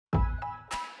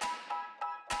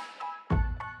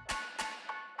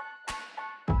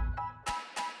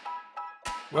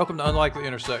Welcome to Unlikely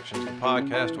Intersections, the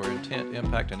podcast where intent,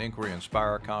 impact, and inquiry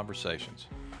inspire our conversations.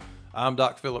 I'm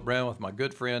Dr. Philip Brown with my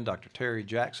good friend, Dr. Terry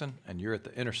Jackson, and you're at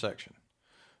the intersection.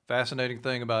 Fascinating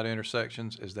thing about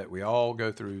intersections is that we all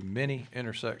go through many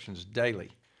intersections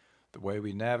daily. The way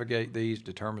we navigate these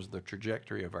determines the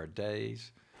trajectory of our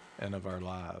days and of our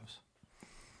lives.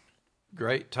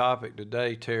 Great topic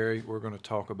today, Terry. We're going to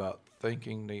talk about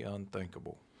thinking the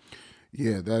unthinkable.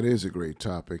 Yeah, that is a great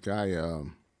topic. I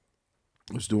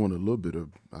was doing a little bit of,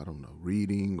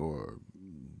 reading or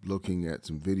looking at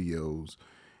some videos,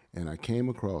 and I came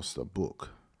across a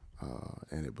book,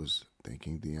 and it was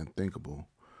Thinking the Unthinkable,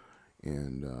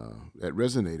 and that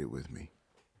resonated with me.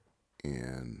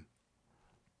 And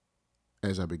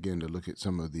as I began to look at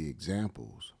some of the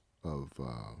examples of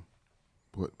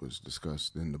what was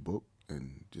discussed in the book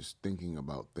and just thinking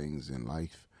about things in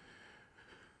life,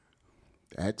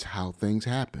 that's how things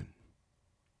happen.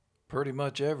 Pretty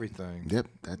much everything. Yep,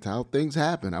 that's how things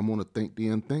happen. I want to think the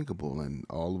unthinkable. And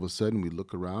all of a sudden we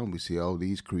look around, we see all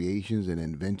these creations and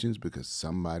inventions because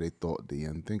somebody thought the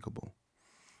unthinkable.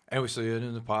 And we see it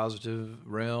in the positive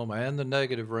realm and the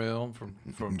negative realm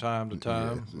from time to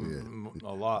time. Yes, yeah.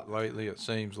 A lot lately, it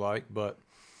seems like. But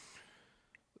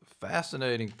the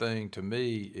fascinating thing to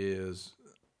me is,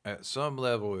 at some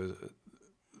level, is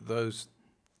those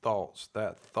thoughts,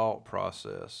 that thought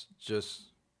process just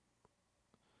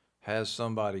has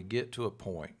somebody get to a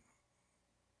point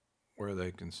where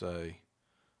they can say,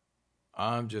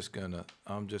 I'm just gonna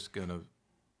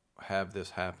have this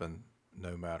happen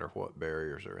no matter what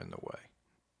barriers are in the way.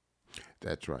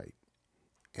 That's right.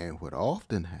 And what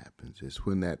often happens is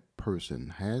when that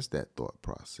person has that thought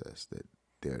process that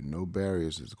there are no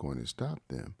barriers that's going to stop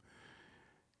them,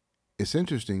 it's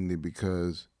interesting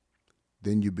because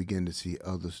then you begin to see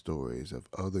other stories of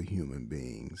other human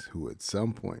beings who at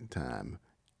some point in time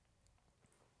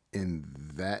in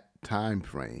that time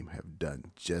frame have done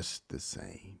just the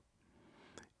same.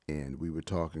 And we were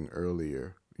talking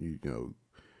earlier, we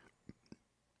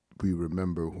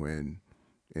remember when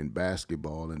in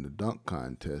basketball in the dunk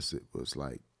contest, it was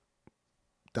like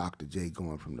Dr. J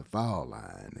going from the foul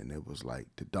line, and it was like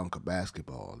to dunk a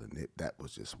basketball, and that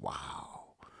was just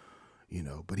wow,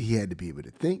 but he had to be able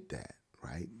to think that,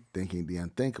 right? Thinking the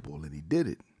unthinkable, and he did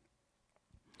it.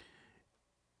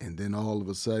 And then all of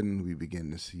a sudden, we begin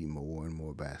to see more and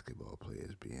more basketball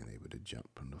players being able to jump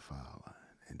from the foul line.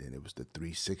 And then it was the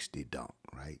 360 dunk,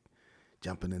 right?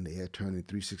 Jumping in the air, turning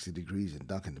 360 degrees and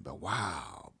dunking the ball.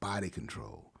 Wow, body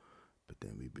control. But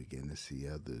then we begin to see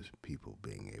other people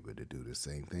being able to do the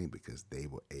same thing because they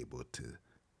were able to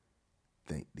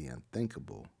think the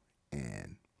unthinkable.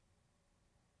 And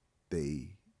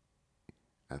they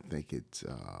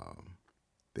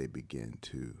begin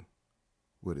to,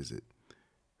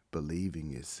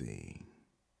 believing is seeing.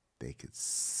 They could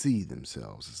see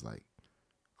themselves. It's like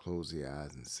close the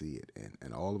eyes and see it.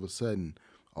 And all of a sudden,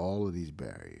 all of these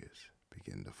barriers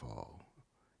begin to fall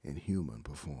in human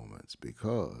performance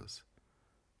because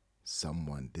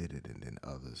someone did it, and then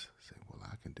others say, well,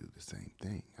 I can do the same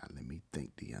thing. Let me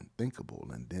think the unthinkable,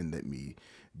 and then let me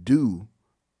do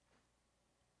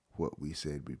what we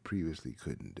said we previously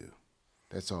couldn't do.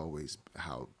 That's always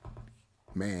how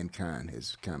mankind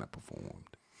has kind of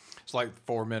performed. It's like the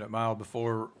 4-minute mile.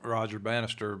 Before Roger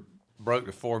Bannister broke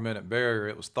the 4-minute barrier,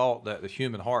 it was thought that the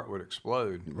human heart would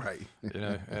explode. Right.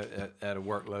 At a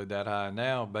workload that high.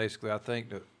 Now, basically, I think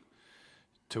that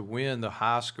to win the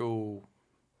high school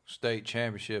state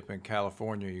championship in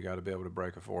California, you got to be able to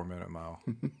break a 4-minute mile.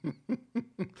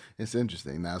 It's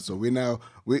interesting now. So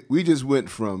we just went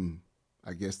from,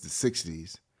 I guess, the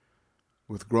 60s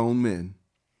with grown men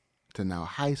to now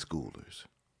high schoolers.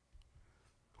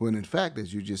 When in fact,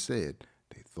 as you just said,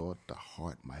 they thought the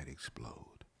heart might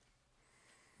explode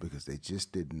because they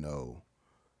just didn't know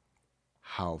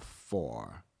how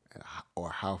far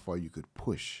you could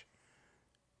push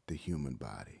the human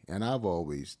body. And I've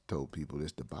always told people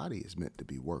this: the body is meant to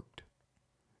be worked.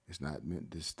 It's not meant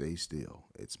to stay still.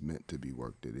 It's meant to be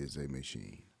worked. It is a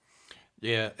machine.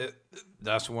 Yeah,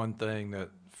 that's one thing that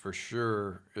for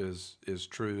sure is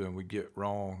true, and we get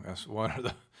wrong. That's one of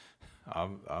the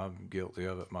I'm guilty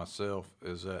of it myself,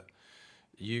 is that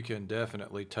you can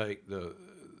definitely take the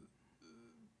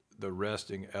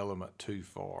resting element too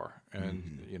far.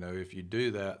 And, if you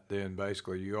do that, then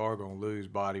basically you are going to lose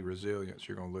body resilience.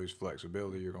 You're going to lose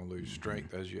flexibility. You're going to lose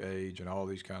strength as you age and all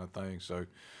these kind of things. So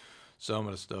some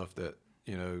of the stuff that,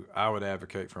 I would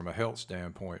advocate from a health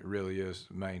standpoint really is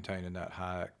maintaining that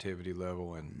high activity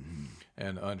level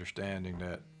and understanding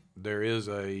that there is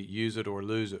a use it or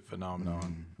lose it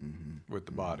phenomenon with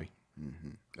the body.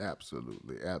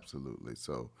 Absolutely.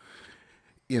 So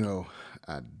You know,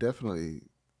 I definitely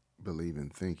believe in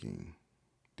thinking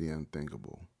the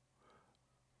unthinkable.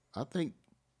 I think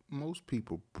most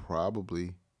people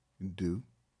probably do.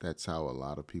 That's how a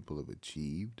lot of people have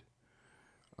achieved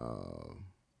uh,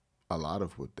 a lot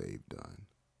of what they've done.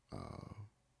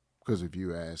 Because if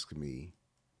you ask me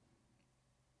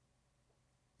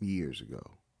years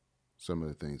ago, some of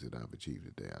the things that I've achieved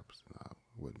today, I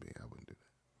wouldn't do that.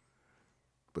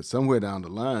 But somewhere down the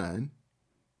line,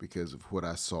 because of what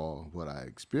I saw, what I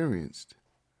experienced,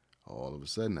 all of a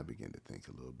sudden I began to think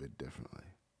a little bit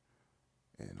differently.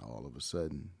 And all of a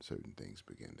sudden, certain things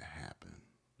begin to happen,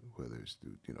 whether it's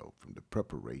through, from the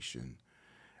preparation.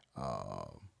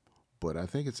 But I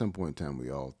think at some point in time, we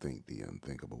all think the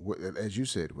unthinkable. As you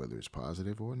said, whether it's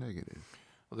positive or negative.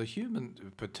 Well, the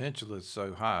human potential is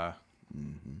so high,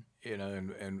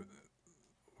 Mm-hmm. and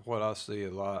what I see a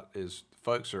lot is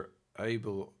folks are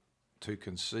able to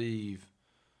conceive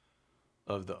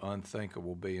of the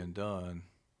unthinkable being done.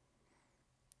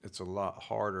 It's a lot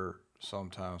harder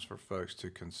sometimes for folks to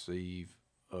conceive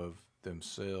of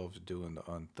themselves doing the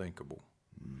unthinkable.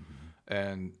 Mm-hmm.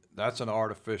 And that's an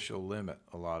artificial limit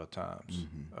a lot of times.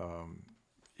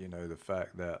 Mm-hmm. The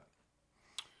fact that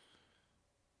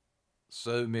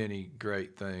so many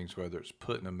great things, whether it's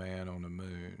putting a man on the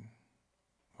moon,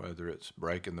 whether it's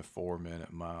breaking the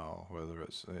 4-minute mile, whether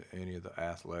it's any of the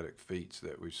athletic feats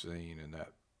that we've seen, and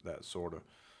that sort of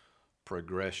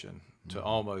progression to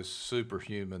almost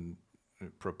superhuman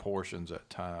proportions at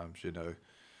times,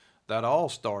 that all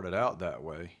started out that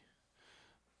way.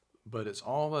 But it's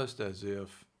almost as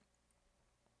if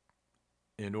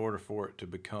in order for it to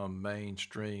become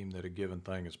mainstream that a given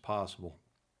thing is possible,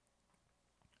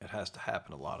 it has to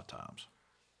happen a lot of times.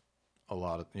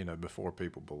 Before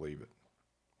people believe it.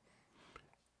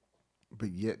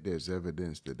 But yet there's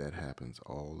evidence that happens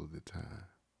all of the time,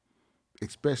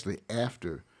 especially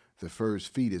after the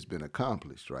first feat has been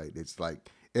accomplished, right? It's like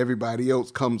everybody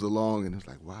else comes along and it's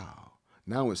like, wow,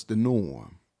 now it's the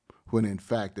norm. When in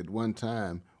fact, at one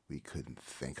time, we couldn't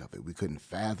think of it. We couldn't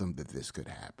fathom that this could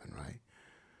happen, right?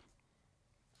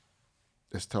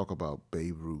 Let's talk about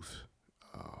Babe Ruth's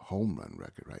home run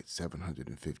record, right?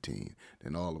 715.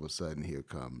 Then all of a sudden, here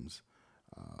comes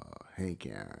Hank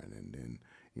Aaron, and then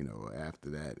after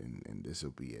that, and this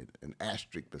will be an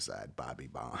asterisk beside Bobby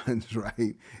Bonds,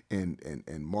 right?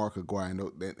 And Mark Aguirre,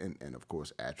 and of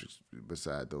course asterisk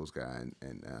beside those guys,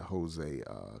 and Jose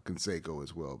Canseco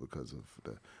as well because of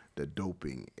the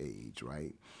doping age,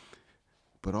 right?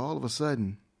 But all of a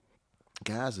sudden,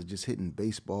 guys are just hitting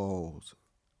baseballs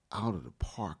out of the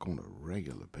park on a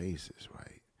regular basis,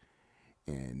 right?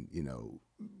 And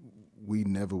we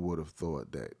never would have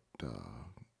thought that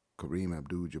Kareem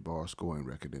Abdul-Jabbar's scoring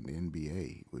record in the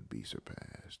NBA would be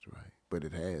surpassed, right? But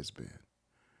it has been,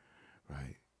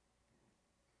 right?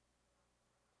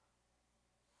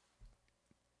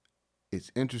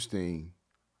 It's interesting,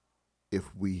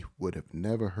 if we would have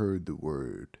never heard the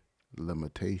word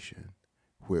limitation,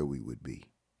 where we would be.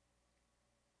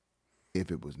 If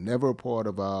it was never a part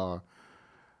of our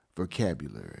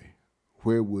vocabulary,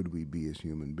 where would we be as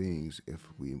human beings if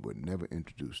we were never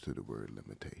introduced to the word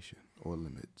limitation or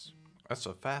limits? That's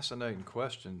a fascinating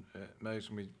question. It makes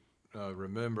me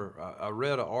remember, I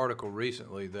read an article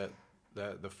recently that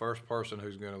the first person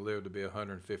who's going to live to be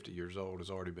 150 years old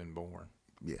has already been born.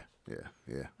 Yeah.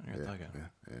 You're thinking,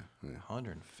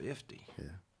 150? Yeah.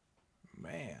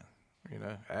 Man,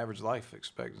 average life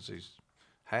expectancy is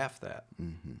half that.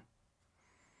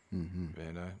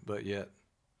 But yet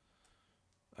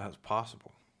that's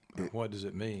possible. What does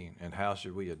it mean, and how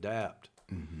should we adapt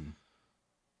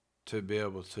to be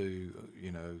able to,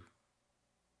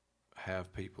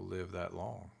 have people live that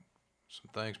long?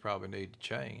 Some things probably need to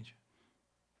change.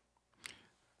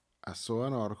 I saw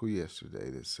an article yesterday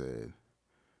that said,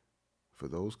 for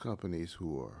those companies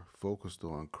who are focused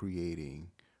on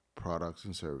creating products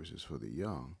and services for the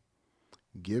young,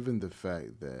 given the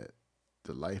fact that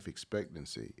the life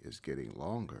expectancy is getting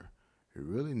longer, you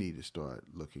really need to start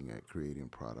looking at creating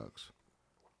products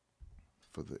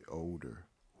for the older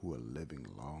who are living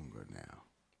longer now,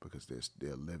 because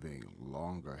they're living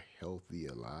longer,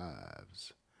 healthier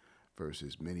lives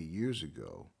versus many years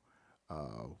ago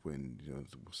when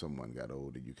someone got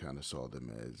older, you kind of saw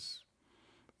them as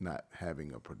not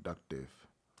having a productive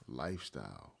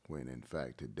lifestyle, when in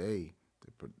fact today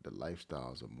the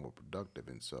lifestyles are more productive,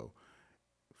 and so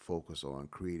focus on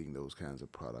creating those kinds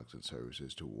of products and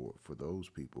services for those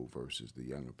people versus the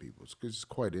younger people. It's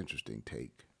quite interesting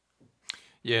take.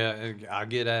 Yeah, and I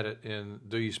get at it in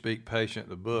Do You Speak Patient,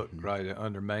 the book, right,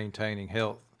 under maintaining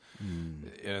health.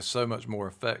 And it's so much more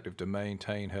effective to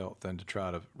maintain health than to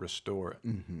try to restore it.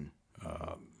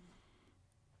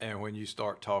 And when you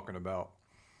start talking about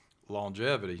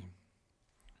longevity,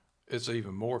 it's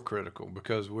even more critical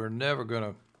because we're never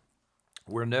gonna.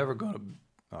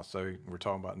 I say we're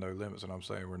talking about no limits, and I'm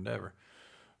saying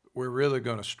we're really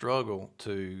going to struggle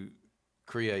to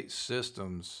create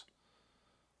systems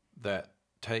that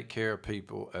take care of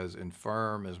people as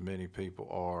infirm as many people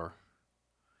are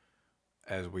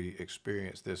as we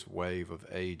experience this wave of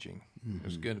aging.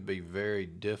 It's going to be very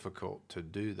difficult to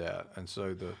do that. And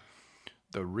so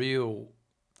the real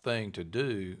thing to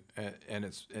do, and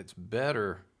it's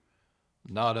better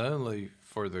not only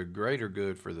for the greater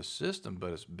good for the system,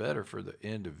 but it's better for the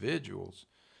individuals,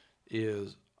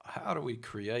 is how do we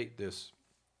create this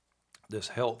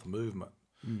health movement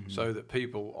so that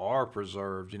people are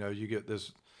preserved? You know, you get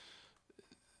this,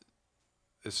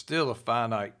 it's still a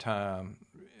finite time.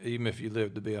 Even if you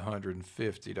live to be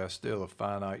 150, that's still a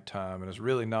finite time, and it's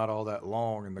really not all that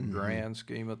long in the grand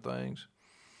scheme of things.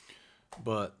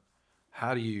 But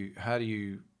how do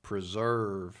you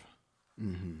preserve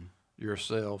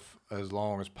yourself as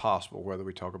long as possible, whether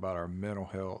we talk about our mental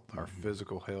health, our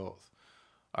physical health,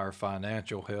 our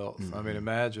financial health? I mean,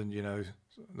 imagine, you know,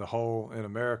 the whole, in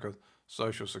America,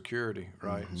 Social Security,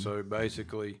 right? So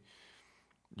basically,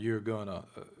 you're going to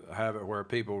have it where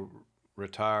people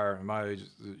retire. At my age,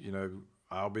 you know,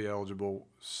 I'll be eligible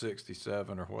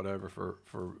 67 or whatever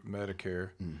for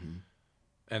Medicare.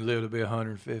 And live to be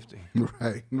 150.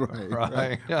 Right.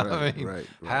 I mean,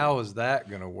 how is that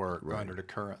going to work under the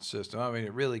current system? I mean,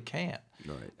 it really can't.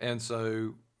 Right. And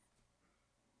so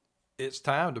it's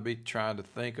time to be trying to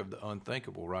think of the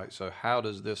unthinkable, right? So how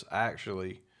does this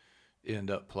actually end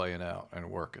up playing out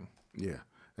and working? Yeah,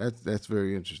 that's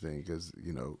very interesting because,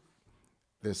 you know,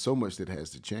 there's so much that has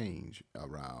to change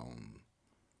around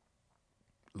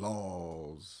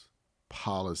laws,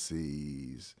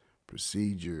 policies,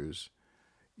 procedures.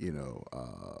 You know,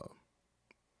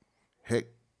 heck,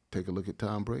 take a look at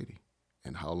Tom Brady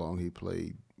and how long he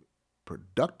played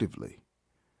productively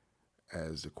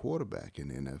as a quarterback in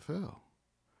the NFL.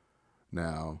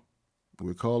 Now,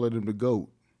 we're calling him the GOAT,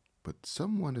 but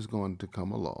someone is going to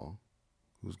come along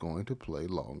who's going to play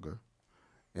longer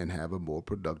and have a more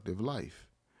productive life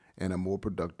and a more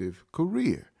productive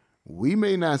career. We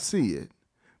may not see it,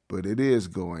 but it is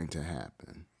going to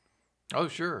happen. Oh,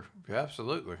 sure.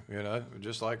 Absolutely. You know,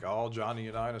 just like all Johnny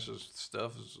Unitas'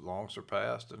 stuff is long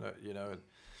surpassed, and, you know,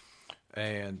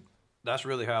 and that's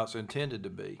really how it's intended to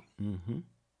be.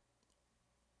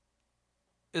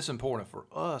 It's important for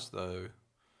us, though,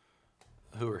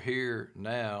 who are here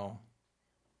now,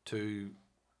 to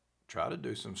try to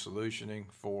do some solutioning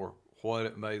for what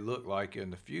it may look like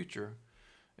in the future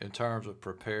in terms of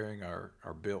preparing our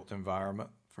built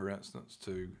environment, for instance,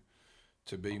 to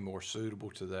be more suitable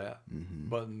to that,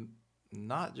 but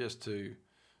not just to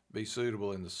be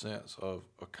suitable in the sense of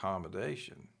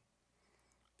accommodation.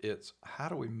 It's how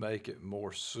do we make it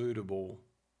more suitable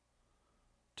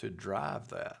to drive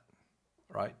that,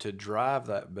 right? To drive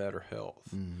that better health,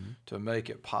 to make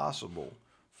it possible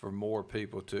for more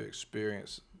people to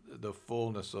experience the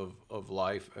fullness of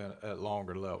life at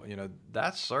longer level. You know,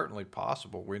 that's certainly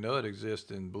possible. We know it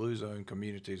exists in blue zone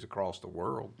communities across the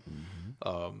world.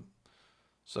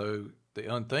 So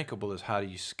the unthinkable is how do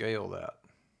you scale that?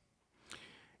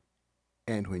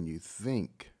 And when you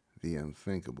think the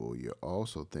unthinkable, you're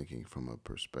also thinking from a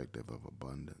perspective of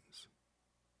abundance,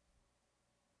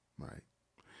 right?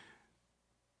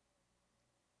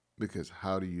 Because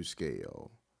how do you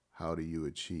scale? How do you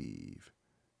achieve?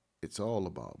 It's all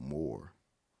about more,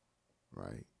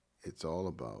 right? It's all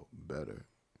about better.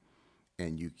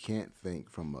 And you can't think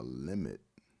from a limit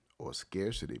or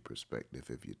scarcity perspective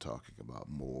if you're talking about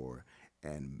more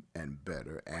and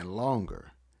better and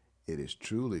longer. It is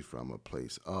truly from a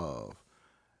place of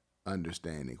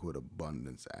understanding what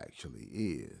abundance actually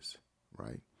is,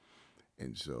 right?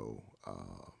 And so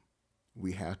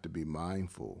we have to be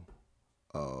mindful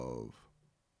of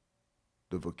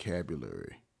the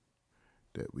vocabulary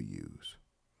that we use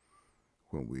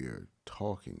when we are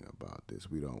talking about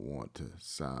this. We don't want to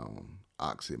sound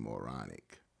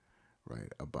oxymoronic,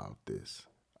 right, about this.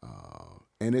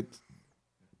 And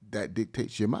that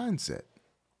dictates your mindset.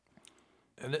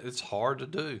 And it's hard to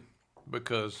do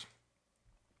because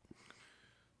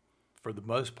for the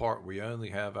most part, we only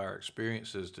have our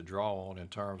experiences to draw on in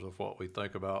terms of what we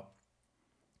think about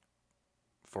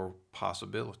for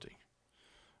possibility.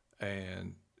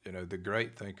 And, you know, the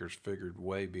great thinkers figured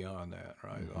way beyond that,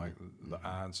 right? Like the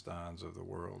Einsteins of the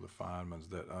world, the Feynmans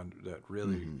that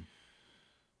really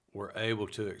were able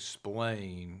to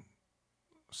explain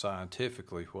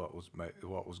scientifically what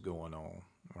was going on,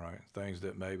 right? Things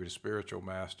that maybe the spiritual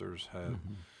masters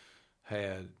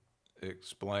had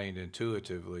explained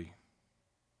intuitively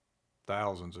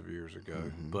thousands of years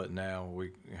ago, but now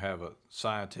we have a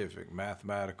scientific,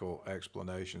 mathematical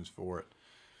explanations for it.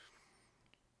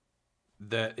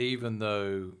 That even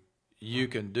though you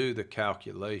can do the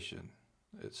calculation,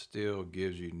 it still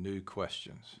gives you new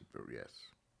questions. Yes.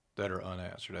 That are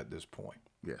unanswered at this point.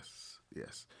 Yes,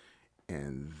 yes.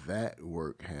 And that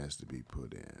work has to be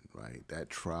put in, right? That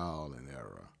trial and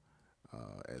error,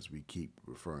 as we keep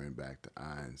referring back to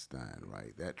Einstein,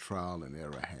 right? That trial and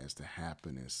error has to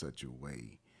happen in such a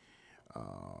way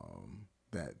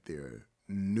that there are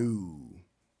new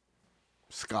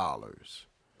scholars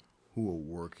who are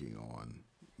working on,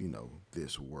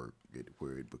 this work,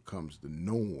 where it becomes the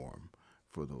norm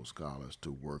for those scholars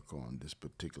to work on this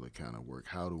particular kind of work.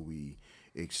 How do we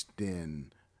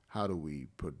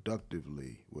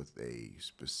productively, with a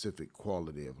specific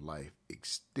quality of life,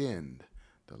 extend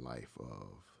the life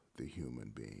of the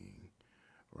human being,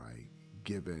 right?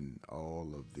 Given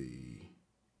all of the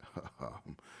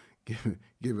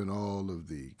given all of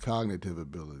the cognitive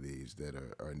abilities that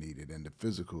are needed and the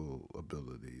physical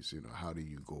abilities, how do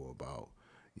you go about,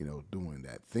 doing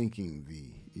that, thinking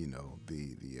the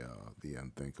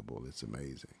unthinkable? It's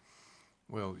amazing.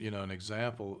 Well, an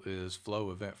example is flow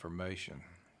of information,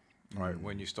 right?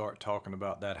 When you start talking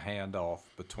about that handoff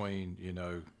between,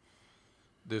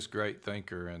 this great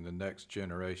thinker and the next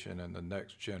generation and the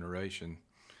next generation,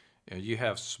 you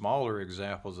have smaller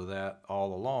examples of that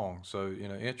all along. So,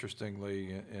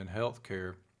 interestingly, in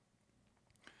healthcare,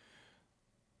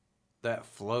 that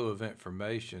flow of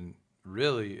information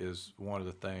really is one of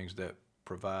the things that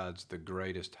provides the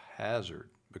greatest hazard,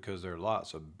 because there are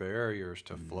lots of barriers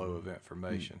to flow of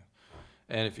information.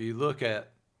 And if you look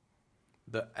at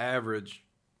the average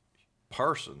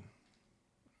person,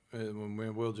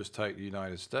 and we'll just take the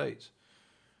United States,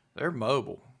 they're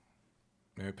mobile.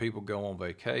 People go on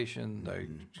vacation, they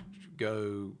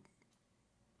go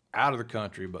out of the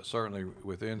country, but certainly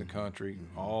within the country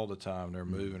all the time. They're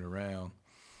moving around.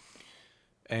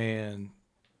 And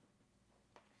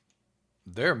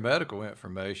their medical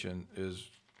information is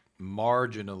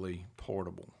marginally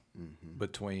portable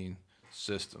between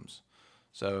systems.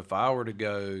 So if I were to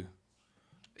go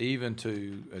even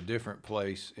to a different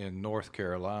place in North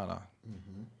Carolina,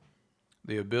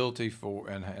 the ability for,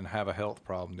 and have a health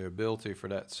problem, the ability for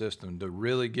that system to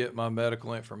really get my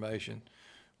medical information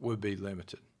would be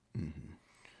limited.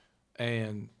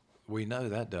 And we know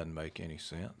that doesn't make any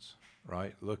sense,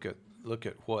 right? Look at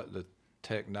what the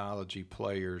technology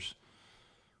players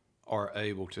are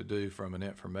able to do from an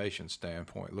information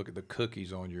standpoint. Look at the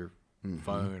cookies on your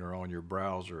phone or on your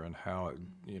browser, and how it,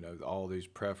 all these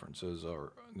preferences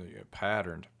are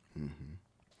patterned.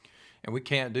 And we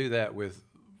can't do that with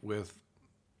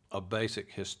a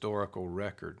basic historical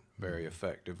record very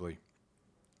effectively.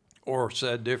 Or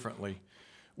said differently,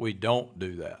 we don't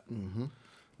do that.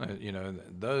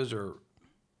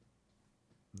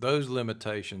 Those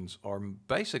limitations are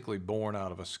basically born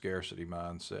out of a scarcity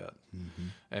mindset.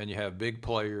 And you have big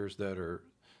players that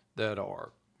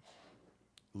are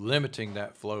limiting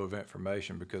that flow of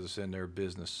information because it's in their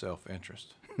business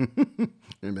self-interest.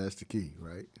 And that's the key,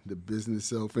 right? The business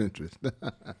self-interest.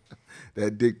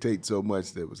 That dictates so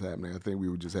much that was happening. I think we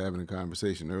were just having a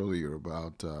conversation earlier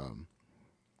about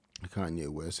Kanye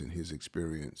West and his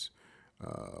experience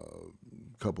a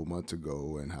couple months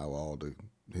ago, and how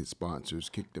his sponsors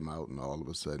kicked him out, and all of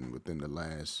a sudden, within the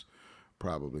last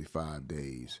probably 5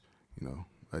 days,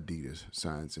 Adidas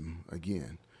signs him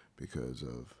again because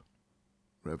of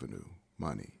revenue,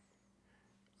 money,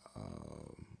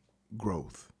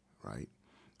 growth, right?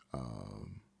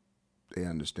 They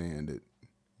understand that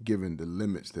given the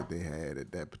limits that they had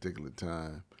at that particular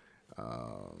time,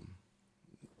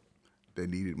 they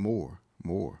needed more,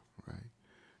 right?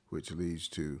 Which leads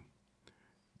to,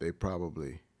 they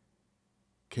probably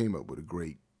came up with a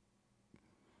great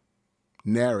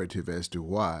narrative as to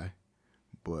why,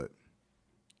 but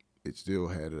it still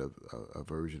had a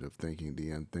version of thinking the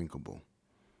unthinkable.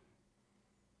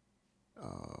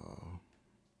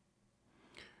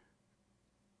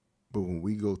 But when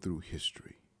we go through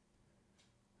history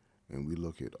and we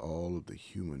look at all of the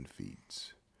human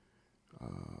feats,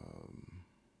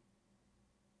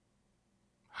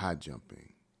 high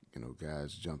jumping,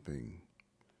 guys jumping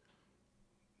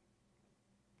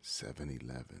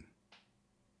 7-11,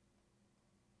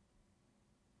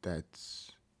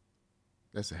 that's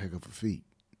a heck of a feat,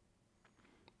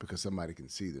 because somebody can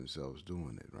see themselves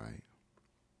doing it, right?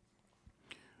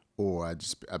 Or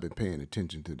I've been paying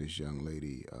attention to this young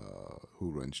lady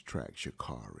who runs track,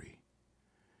 Sha'Carri.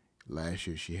 Last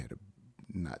year she had a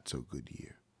not so good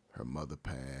year. Her mother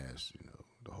passed,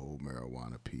 the whole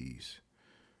marijuana piece.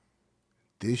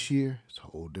 This year, it's a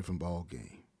whole different ball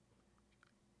game.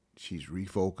 She's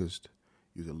refocused.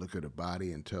 You can look at her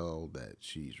body and tell that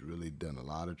she's really done a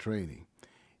lot of training.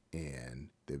 And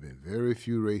there have been very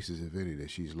few races, if any, that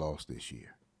she's lost this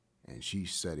year. And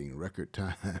she's setting record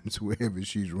times wherever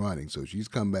she's running. So she's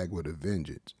come back with a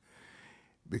vengeance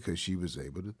because she was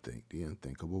able to think the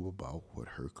unthinkable about what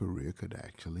her career could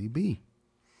actually be.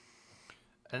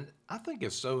 And I think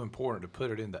it's so important to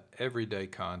put it in the everyday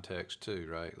context too,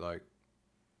 right? Like,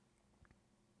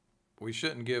 we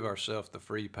shouldn't give ourselves the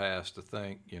free pass to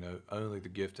think, only the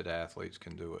gifted athletes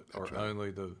can do it, or right.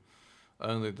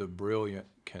 only the brilliant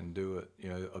can do it.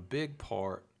 A big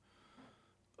part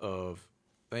of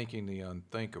thinking the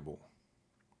unthinkable,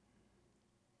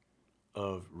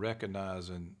 of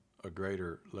recognizing a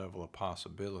greater level of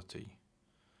possibility,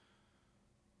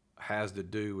 has to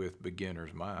do with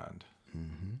beginner's mind.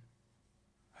 Mm-hmm.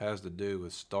 Has to do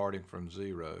with starting from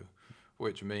zero,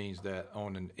 which means that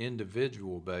on an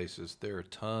individual basis, there are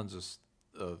tons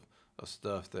of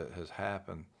stuff that has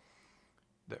happened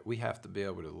that we have to be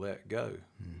able to let go.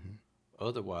 Mm-hmm.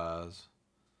 Otherwise,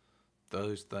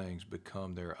 those things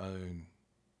become their own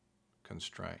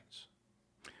constraints.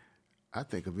 I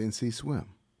think of NC Swim.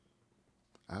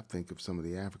 I think of some of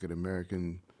the African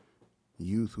American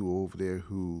youth who were over there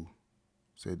who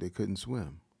said they couldn't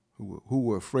swim, who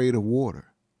were afraid of water.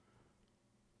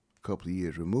 A couple of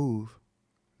years removed,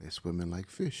 they're swimming like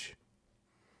fish.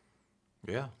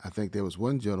 Yeah. I think there was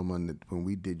one gentleman that when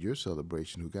we did your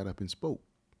celebration who got up and spoke.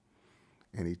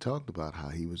 And he talked about how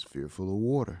he was fearful of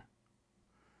water.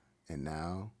 And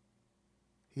now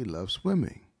he loves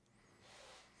swimming.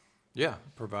 Yeah,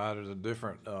 provided a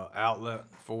different outlet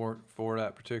for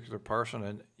that particular person.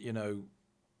 And,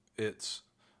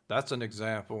 that's an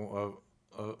example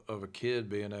of a kid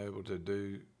being able to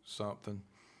do something.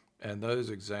 And those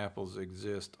examples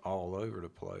exist all over the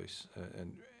place.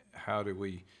 And how do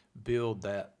we build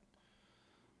that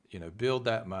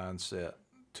mindset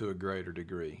to a greater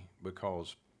degree?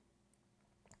 Because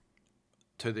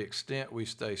to the extent we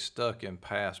stay stuck in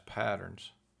past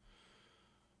patterns,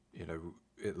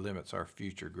 it limits our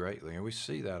future greatly. And we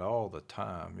see that all the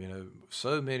time.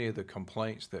 So many of the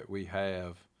complaints that we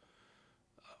have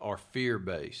are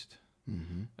fear-based.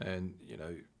 Mm-hmm. And,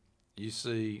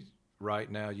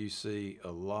 right now you see a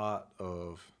lot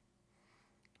of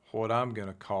what I'm going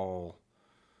to call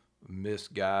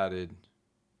misguided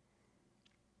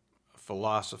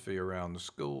philosophy around the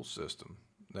school system.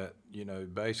 That,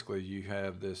 basically you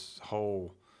have this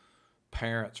whole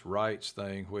parents' rights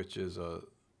thing, which is a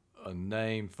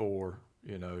name for,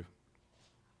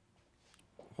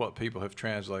 what people have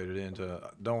translated into,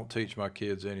 don't teach my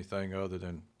kids anything other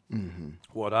than mm-hmm.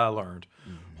 what I learned.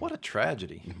 Mm-hmm. What a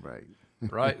tragedy. Right.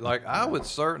 Right? Like, I would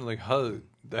certainly hope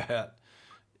that,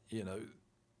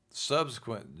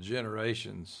 subsequent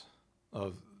generations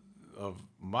of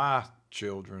my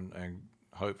children and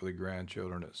hopefully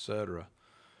grandchildren, et cetera,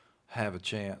 have a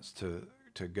chance to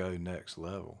go next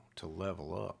level, to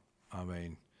level up. I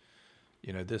mean,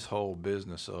 this whole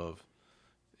business of,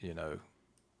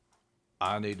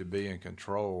 I need to be in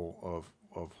control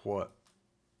of what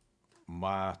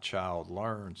my child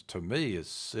learns, to me is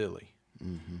silly.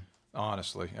 Mm-hmm.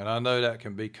 Honestly, and I know that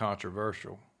can be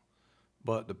controversial,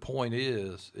 but the point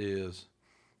is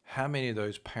how many of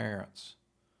those parents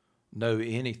know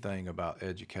anything about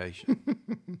education?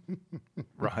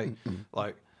 Right?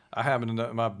 Like, I happen to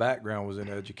know my background was in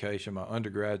education. My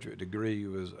undergraduate degree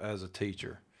was as a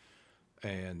teacher.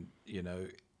 And,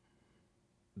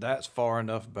 that's far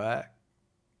enough back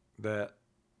that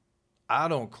I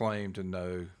don't claim to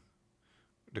know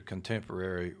the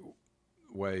contemporary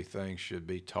way things should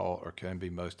be taught or can be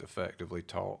most effectively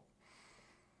taught.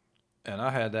 And I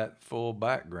had that full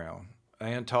background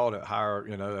and taught at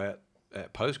higher,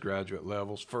 at postgraduate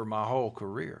levels for my whole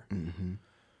career. Mm-hmm.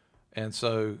 And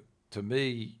so to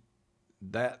me,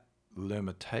 that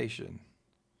limitation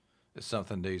is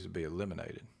something that needs to be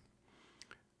eliminated.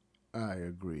 I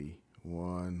agree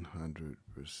 100%.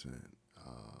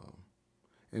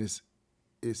 And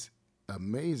it's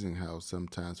amazing how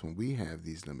sometimes when we have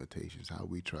these limitations, how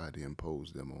we try to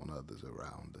impose them on others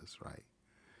around us, right?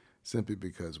 Simply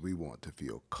because we want to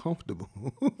feel comfortable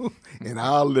in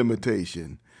our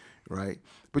limitation, right?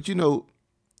 But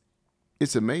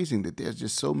it's amazing that there's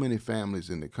just so many families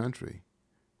in the country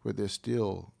where they're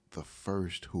still the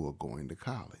first who are going to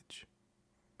college.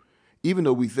 Even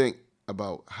though we think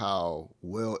about how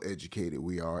well educated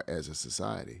we are as a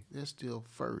society, they're still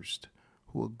first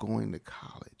who are going to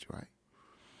college, right?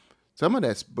 Some of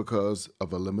that's because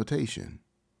of a limitation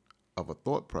of a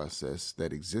thought process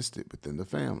that existed within the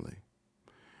family.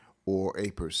 or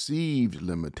a perceived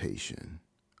limitation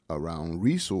around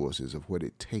resources of what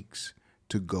it takes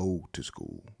to go to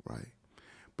school, right?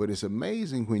 But it's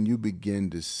amazing when you begin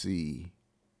to see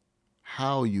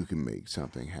how you can make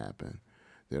something happen,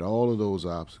 that all of those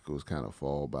obstacles kind of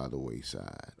fall by the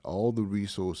wayside. All the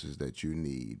resources that you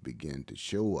need begin to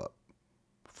show up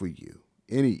for you,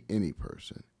 any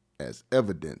person, as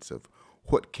evidence of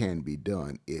what can be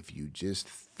done if you just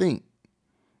think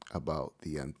about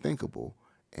the unthinkable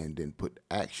and then put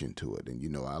action to it.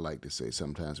 And I like to say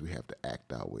sometimes we have to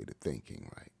act our way to thinking,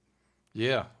 right?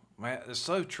 Yeah, man, it's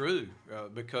so true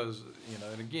because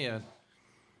and again,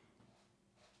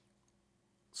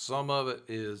 some of it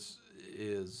is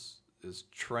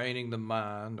training the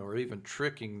mind or even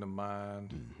tricking the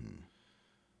mind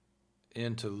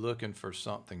into looking for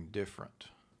something different.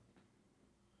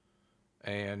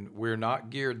 And we're not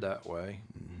geared that way.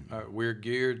 We're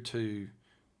geared to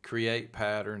create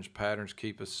patterns. Patterns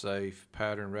keep us safe.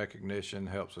 Pattern recognition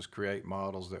helps us create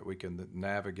models that we can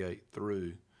navigate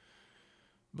through.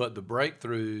 But the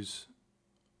breakthroughs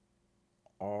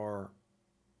are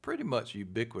pretty much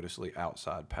ubiquitously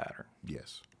outside pattern.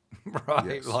 Yes.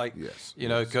 Right? Yes.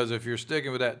 Yes. Because if you're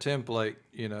sticking with that template,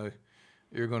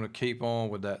 you're going to keep on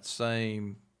with that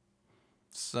same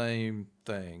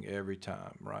thing every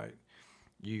time, right?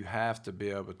 You have to be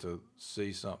able to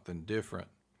see something different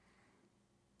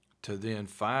to then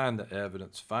find the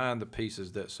evidence, find the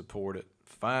pieces that support it,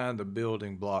 find the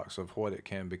building blocks of what it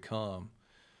can become.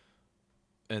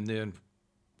 And then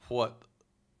what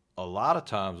a lot of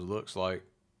times looks like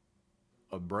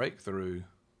a breakthrough,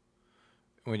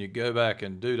 when you go back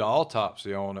and do the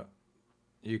autopsy on it,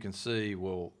 you can see,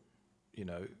 well,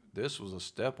 this was a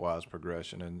stepwise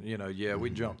progression. And, we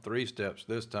jumped 3 steps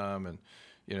this time, and,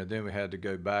 then we had to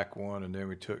go back 1, and then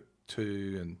we took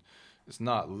 2. And it's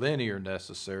not linear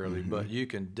necessarily, but you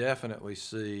can definitely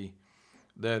see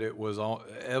that it was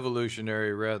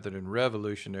evolutionary rather than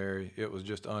revolutionary. It was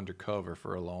just undercover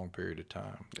for a long period of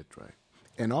time. That's right.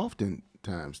 And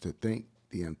oftentimes, to think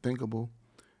the unthinkable,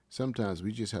 sometimes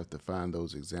we just have to find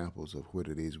those examples of what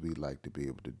it is we'd like to be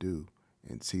able to do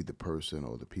and see the person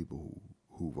or the people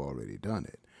who've already done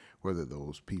it, whether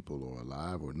those people are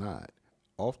alive or not.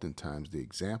 Oftentimes, the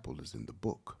example is in the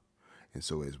book. And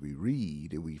so as we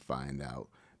read, we find out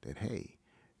that, hey,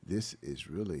 this is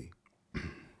really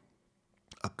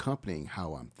accompanying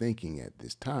how I'm thinking at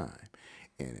this time.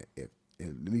 And at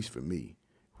least for me,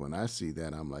 when I see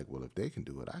that, I'm like, well, if they can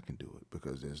do it, I can do it,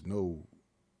 because there's no,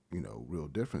 real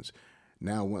difference.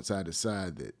 Now, once I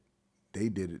decide that they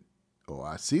did it, or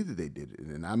I see that they did it,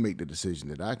 and then I make the decision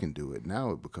that I can do it,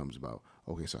 now it becomes about,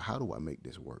 okay, so how do I make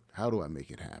this work? How do I make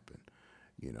it happen?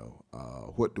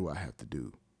 What do I have to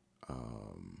do?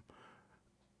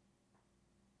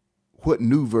 What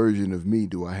new version of me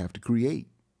do I have to create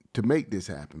to make this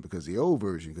happen? Because the old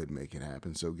version couldn't make it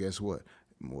happen. So guess what?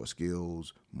 More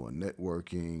skills, more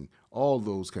networking, all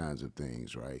those kinds of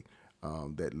things, right?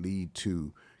 That lead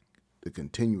to the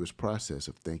continuous process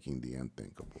of thinking the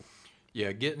unthinkable.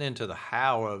 Yeah, getting into the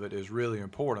how of it is really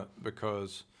important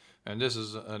because, and this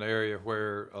is an area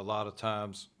where a lot of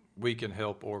times we can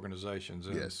help organizations.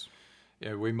 And, yes.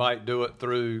 We might do it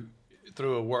through a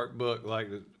workbook like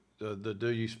the Do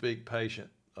You Speak Patient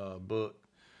book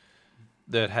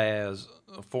that has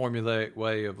a formulaic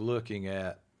way of looking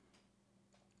at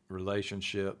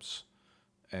relationships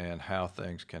and how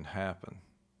things can happen.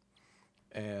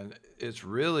 And it's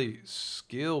really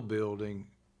skill building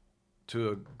to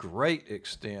a great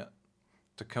extent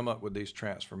to come up with these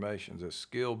transformations. It's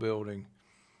skill building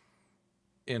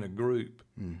in a group.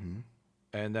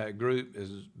 And that group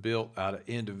is built out of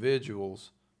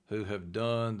individuals who have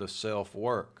done the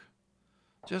self-work.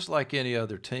 Just like any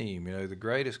other team, the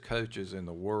greatest coaches in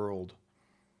the world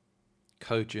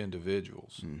coach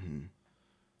individuals.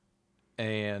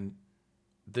 And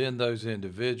then those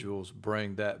individuals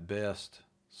bring that best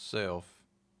self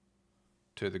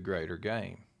to the greater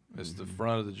game. It's the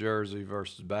front of the jersey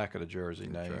versus back of the jersey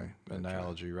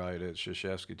analogy, right? It's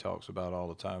Krzyzewski talks about all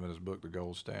the time in his book, The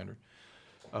Gold Standard.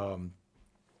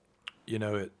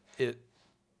 It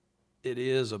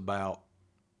is about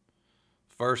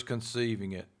first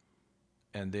conceiving it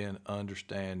and then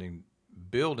understanding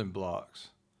building blocks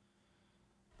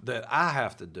that I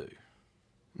have to do.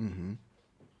 And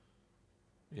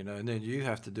then you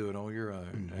have to do it on your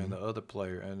own and the other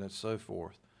player and so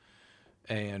forth.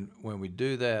 And when we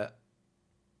do that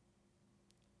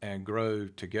and grow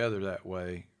together that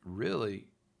way, really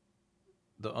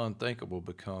the unthinkable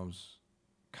becomes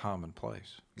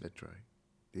commonplace. That's right.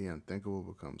 The unthinkable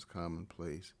becomes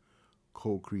commonplace.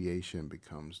 Co-creation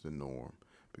becomes the norm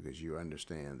because you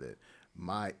understand that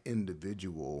my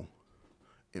individual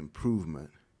improvement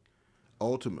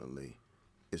ultimately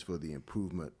is for the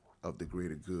improvement of the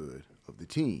greater good of the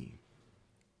team,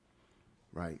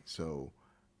 right? So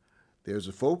there's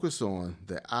a focus on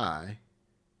the I,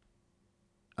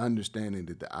 understanding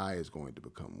that the I is going to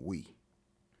become we,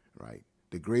 right?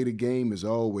 The greater game is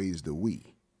always the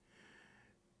we,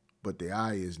 but the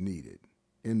I is needed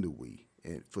in the we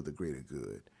and for the greater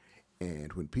good.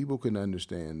 And when people can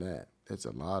understand that, that's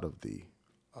a lot of the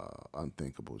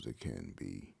unthinkables that can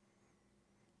be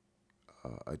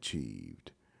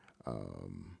achieved.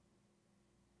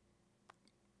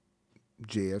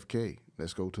 JFK,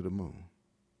 let's go to the moon.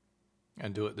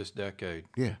 And do it this decade.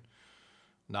 Yeah.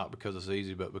 Not because it's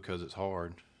easy, but because it's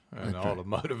hard. And That's all right. the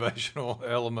motivational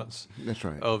elements That's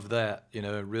right. of that, you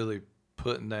know, really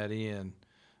putting that in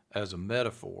as a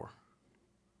metaphor,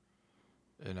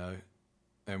 you know.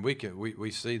 And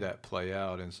we see that play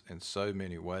out in so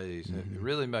many ways. Mm-hmm. It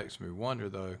really makes me wonder,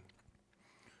 though,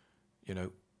 you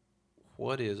know,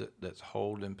 what is it that's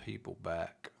holding people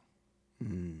back?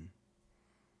 Mm.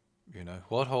 You know,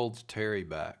 what holds Terry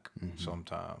back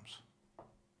sometimes?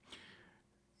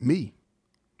 Me.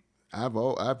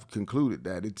 I've concluded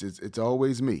that it's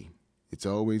always me. It's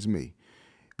always me.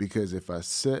 Because if I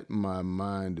set my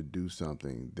mind to do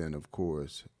something, then of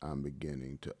course I'm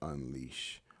beginning to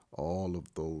unleash all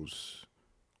of those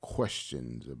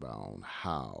questions about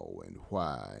how and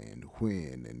why and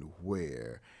when and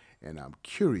where, and I'm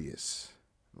curious,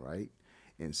 right?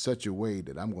 In such a way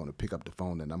that I'm going to pick up the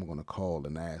phone and I'm going to call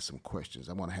and ask some questions.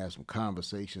 I'm going to have some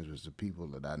conversations with the people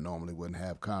that I normally wouldn't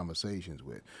have conversations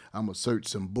with. I'm going to search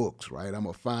some books, right? I'm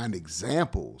going to find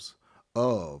examples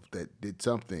of that did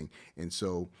something. And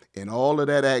so in all of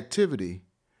that activity,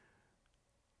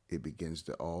 it begins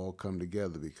to all come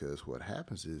together, because what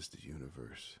happens is the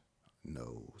universe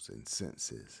knows and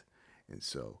senses. And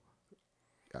so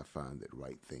I find that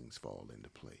right things fall into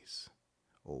place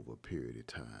over a period of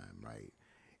time, right?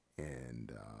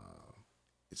 And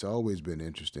it's always been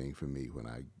interesting for me when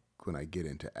I get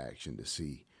into action to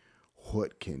see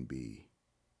what can be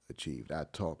achieved. I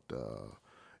talked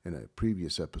in a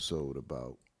previous episode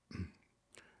about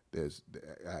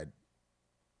I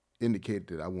indicated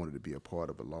that I wanted to be a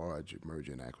part of a large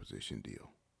merger and acquisition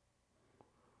deal.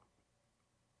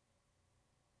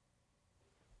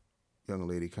 Young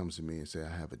lady comes to me and says,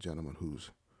 I have a gentleman who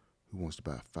wants to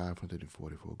buy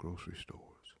 544 grocery stores.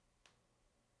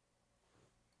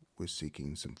 We're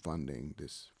seeking some funding.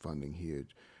 This funding here,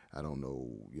 I don't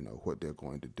know, what they're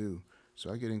going to do.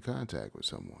 So I get in contact with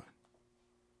someone,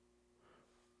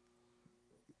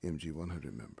 MG100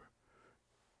 member.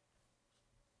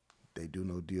 They do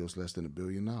no deals less than $1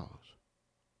 billion. I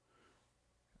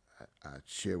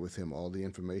share with him all the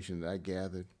information that I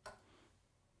gathered.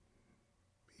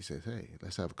 He says, hey,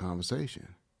 let's have a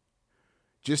conversation.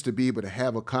 Just to be able to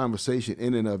have a conversation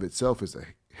in and of itself is a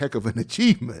heck of an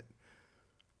achievement,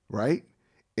 right?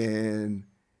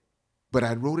 But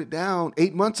I wrote it down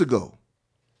 8 months ago.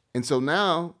 And so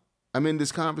now I'm in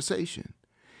this conversation.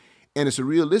 And it's a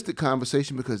realistic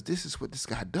conversation because this is what this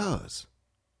guy does.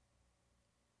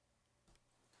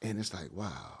 And it's like,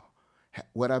 wow,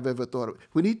 what I've ever thought of.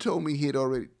 When he told me he had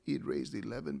raised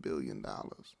 $11 billion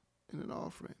in an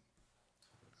offering,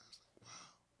 I was like,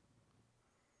 wow.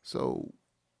 So,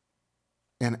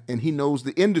 and he knows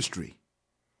the industry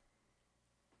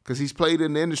because he's played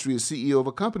in the industry as CEO of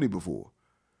a company before.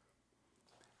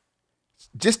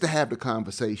 Just to have the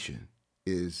conversation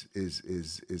is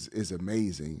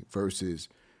amazing versus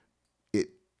it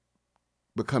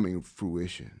becoming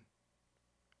fruition.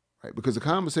 Right? Because the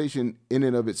conversation in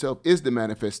and of itself is the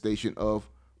manifestation of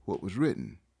what was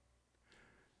written.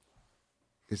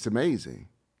 It's amazing.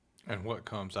 And what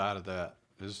comes out of that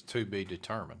is to be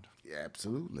determined. Yeah,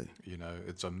 absolutely.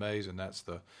 It's amazing.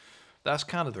 That's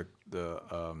kind of the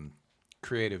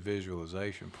creative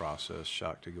visualization process,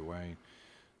 Shakti Gawain,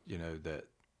 that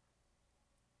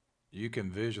you can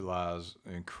visualize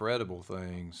incredible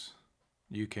things.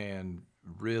 You can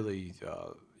really,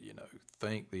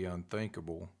 think the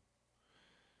unthinkable.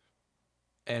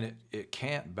 And it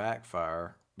can't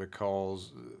backfire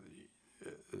because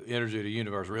the energy of the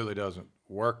universe really doesn't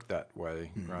work that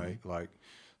way, right? Like,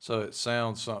 so it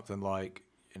sounds something like,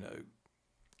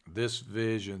 this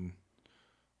vision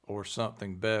or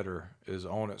something better is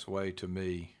on its way to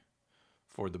me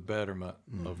for the betterment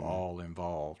of all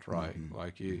involved, right?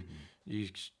 Like you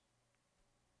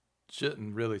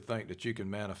shouldn't really think that you can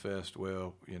manifest,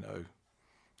 well,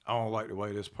 I don't like the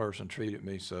way this person treated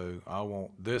me, so I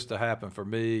want this to happen for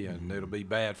me, and it'll be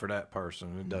bad for that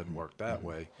person. It doesn't work that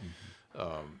way.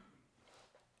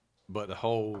 but the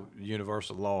whole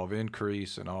universal law of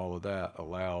increase and all of that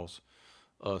allows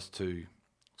us to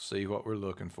see what we're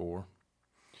looking for.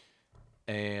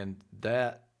 And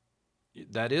that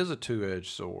is a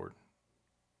two-edged sword,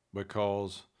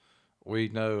 because we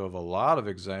know of a lot of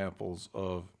examples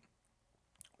of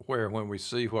where when we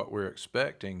see what we're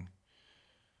expecting,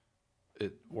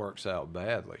 it works out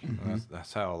badly. Mm-hmm.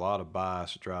 That's how a lot of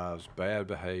bias drives bad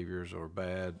behaviors or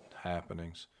bad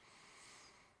happenings.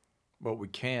 But we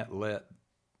can't let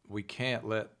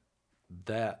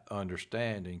that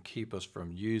understanding keep us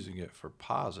from using it for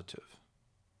positive.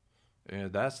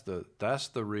 And that's the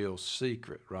real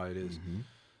secret, right? Is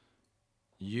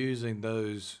using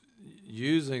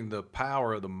the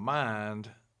power of the mind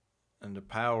and the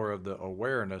power of the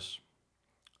awareness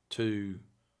to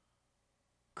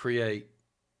create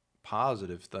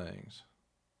positive things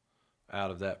out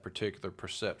of that particular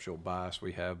perceptual bias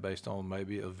we have based on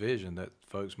maybe a vision that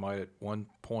folks might at one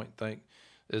point think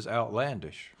is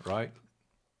outlandish, right?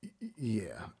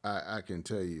 Yeah, I can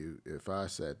tell you, if I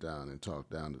sat down and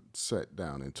talked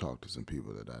to some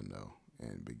people that I know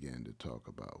and began to talk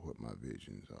about what my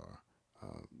visions are,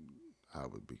 I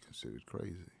would be considered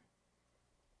crazy.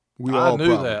 I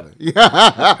knew that.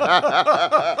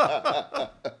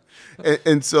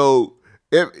 and so,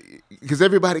 because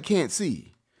everybody can't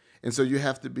see. And so you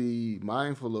have to be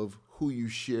mindful of who you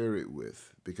share it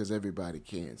with, because everybody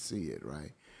can't see it,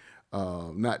 right?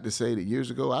 Not to say that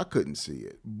years ago I couldn't see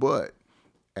it, but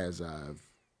as I've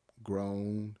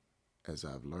grown, as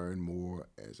I've learned more,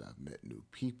 as I've met new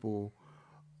people,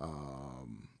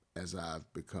 as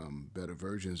I've become better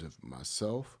versions of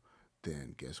myself,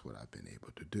 then guess what I've been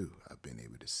able to do? I've been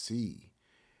able to see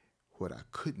what I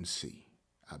couldn't see.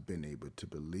 I've been able to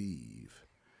believe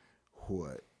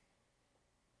what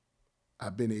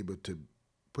I've been able to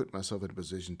put myself in a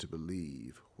position to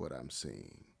believe what I'm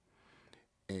seeing.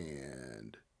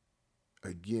 And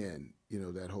again,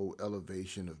 that whole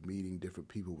elevation of meeting different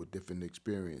people with different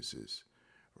experiences,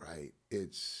 right?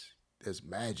 There's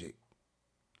magic.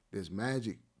 There's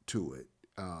magic to it.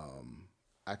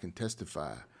 I can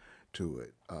testify to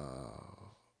it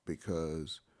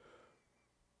because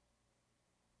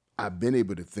I've been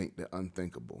able to think the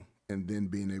unthinkable, and then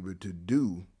being able to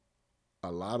do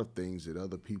a lot of things that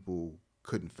other people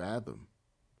couldn't fathom,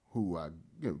 who I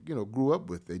grew up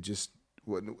with. They just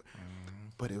wasn't.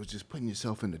 But it was just putting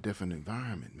yourself in a different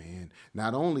environment, man.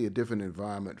 Not only a different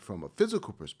environment from a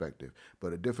physical perspective,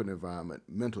 but a different environment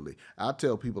mentally. I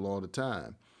tell people all the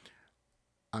time,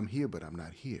 I'm here, but I'm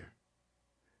not here.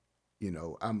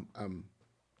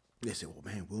 They say, well,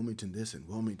 man, Wilmington this and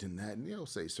Wilmington that, and they'll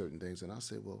say certain things, and I'll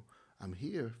say, well, I'm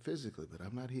here physically, but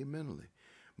I'm not here mentally.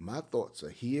 My thoughts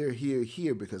are here, here,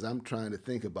 here, because I'm trying to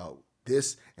think about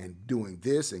this and doing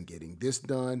this and getting this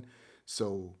done.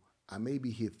 So I may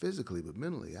be here physically, but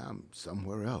mentally I'm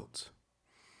somewhere else.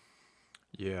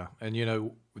 Yeah,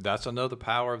 and that's another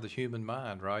power of the human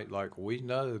mind, right? Like, we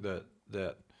know that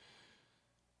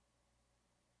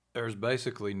there's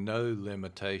basically no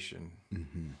limitation.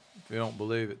 Mm-hmm. If you don't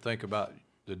believe it, think about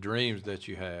the dreams that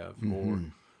you have, or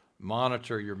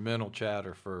monitor your mental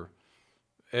chatter for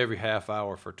every half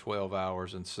hour for 12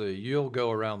 hours and see. You'll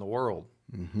go around the world,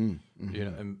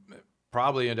 and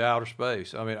probably into outer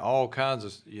space. I mean, all kinds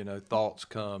of, thoughts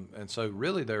come. And so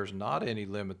really there's not any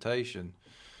limitation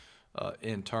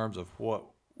in terms of what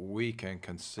we can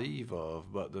conceive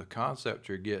of. But the concept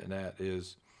you're getting at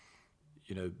is,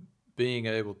 being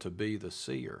able to be the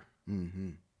seer,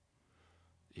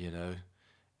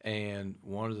 and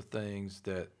one of the things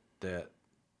that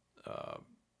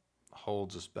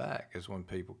holds us back is when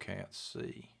people can't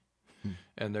see.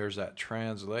 And there's that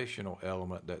translational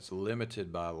element that's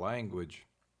limited by language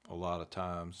a lot of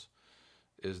times,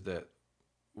 is that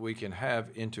we can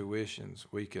have intuitions.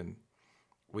 We can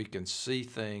see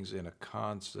things in a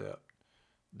concept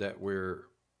that we're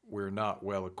not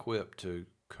well equipped to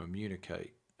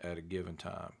communicate at a given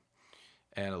time.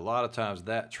 And a lot of times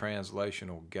that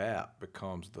translational gap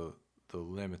becomes the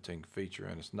limiting feature,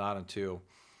 and it's not until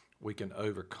we can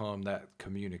overcome that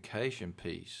communication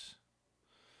piece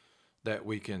that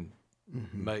we can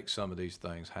make some of these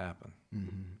things happen.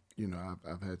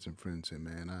 I've had some friends say,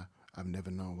 man, I've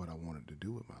never known what I wanted to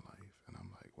do with my life. And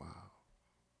I'm like, wow,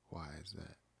 why is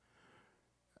that?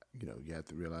 You have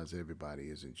to realize everybody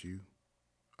isn't you,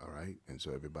 all right? And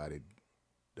so everybody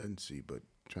doesn't see, but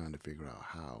trying to figure out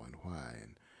how and why,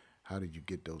 and how did you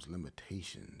get those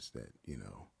limitations that,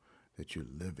 that you're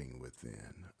living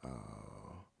within?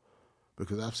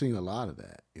 Because I've seen a lot of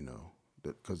that,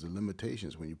 because the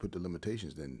limitations, when you put the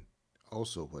limitations, then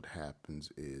also what happens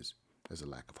is there's a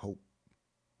lack of hope,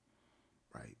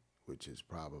 right? Which is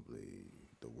probably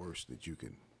the worst that you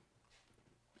can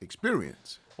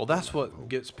experience. Well, that's what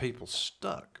gets people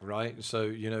stuck, right?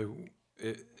 So,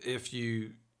 if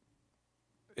you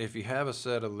have a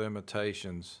set of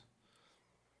limitations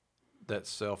that's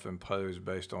self-imposed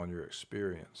based on your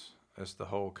experience, that's the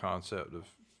whole concept of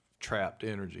trapped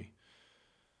energy.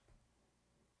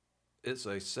 It's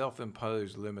a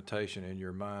self-imposed limitation in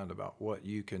your mind about what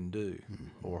you can do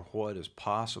or what is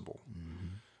possible.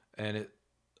 And it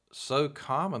so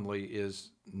commonly is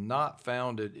not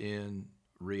founded in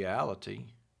reality,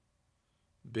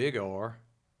 big R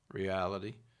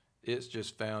reality. It's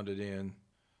just founded in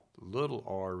little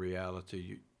r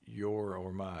reality, your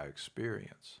or my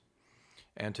experience.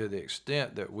 And to the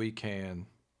extent that we can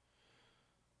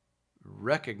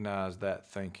recognize that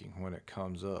thinking when it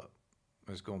comes up,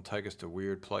 it's going to take us to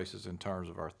weird places in terms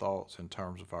of our thoughts, in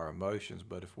terms of our emotions.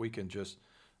 But if we can just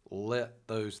let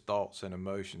those thoughts and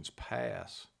emotions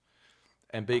pass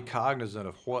and be cognizant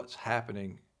of what's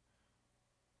happening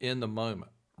in the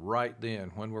moment, right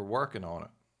then, when we're working on it,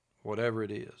 whatever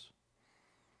it is,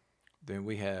 then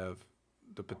we have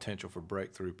the potential for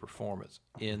breakthrough performance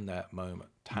in that moment,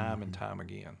 time and time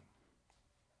again.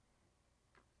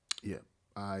 Yeah,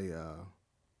 I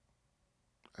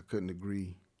couldn't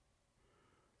agree.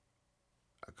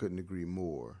 I couldn't agree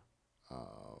more.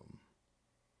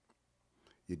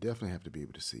 You definitely have to be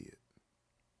able to see it.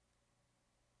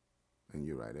 And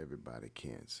you're right, everybody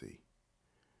can't see.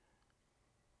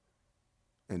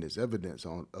 And there's evidence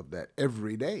of that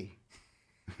every day.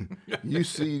 You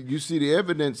see the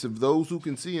evidence of those who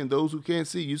can see and those who can't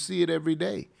see. You see it every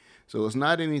day. So it's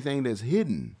not anything that's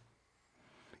hidden.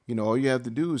 All you have to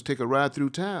do is take a ride through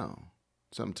town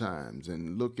sometimes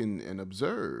and look and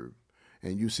observe.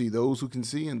 And you see those who can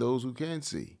see and those who can't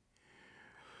see.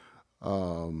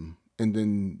 And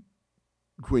then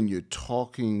when you're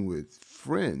talking with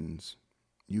friends,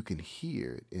 you can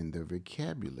hear it in their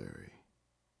vocabulary.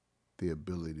 The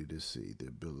ability to see, the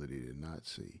ability to not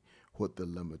see, what the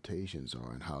limitations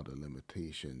are and how the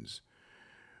limitations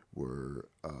were,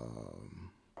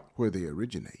 where they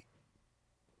originate,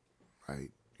 right?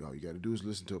 All you got to do is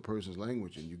listen to a person's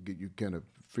language and you kind of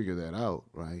figure that out,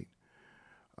 right?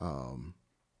 One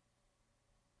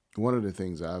of the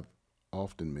things I've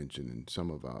often mentioned in some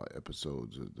of our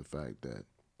episodes is the fact that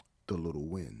the little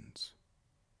wins,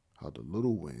 how the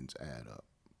little wins add up.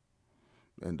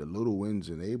 And the little wins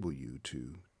enable you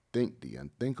to think the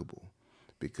unthinkable,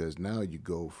 because now you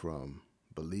go from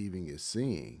believing is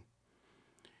seeing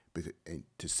and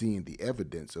to seeing the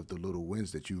evidence of the little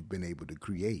wins that you've been able to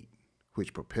create,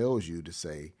 which propels you to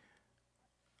say,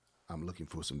 I'm looking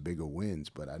for some bigger wins,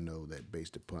 but I know that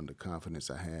based upon the confidence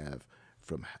I have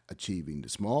from achieving the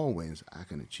small wins, I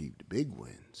can achieve the big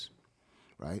wins,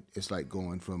 right? It's like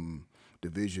going from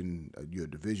you're a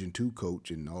Division II coach,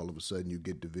 and all of a sudden you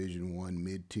get Division I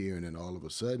mid-tier, and then all of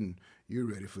a sudden you're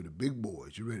ready for the big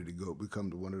boys. You're ready to go become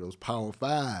one of those Power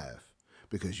 5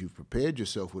 because you've prepared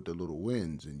yourself with the little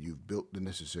wins and you've built the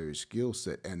necessary skill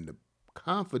set and the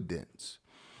confidence.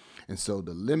 And so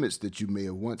the limits that you may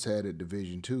have once had at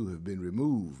Division II have been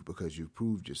removed because you've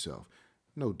proved yourself.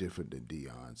 No different than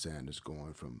Deion Sanders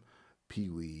going from Pee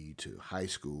Wee to high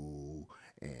school,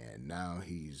 and now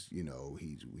he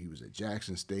was at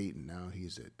Jackson State, and now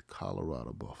he's at the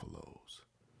Colorado Buffaloes.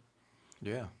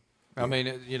 Yeah. I mean,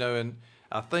 and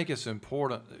I think it's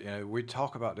important, we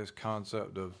talk about this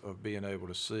concept of being able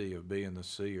to see, of being the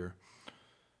seer.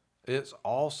 It's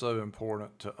also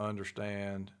important to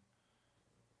understand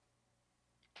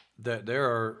that there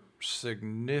are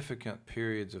significant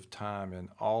periods of time in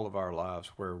all of our lives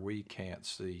where we can't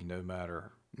see, no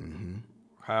matter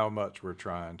how much we're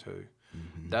trying to.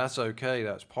 That's okay.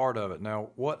 That's part of it.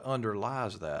 Now, what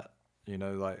underlies that?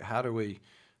 Like how do we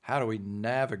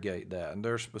navigate that? And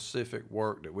there's specific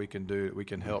work that we can do that we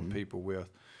can help people with.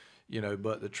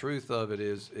 But the truth of it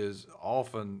is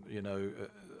often,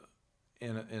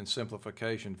 in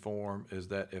simplification form, is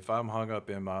that if I'm hung up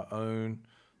in my own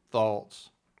thoughts,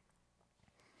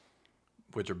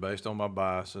 which are based on my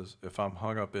biases, if I'm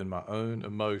hung up in my own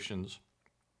emotions,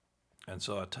 and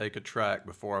so I take a track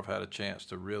before I've had a chance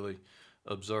to really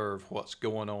observe what's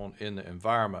going on in the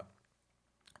environment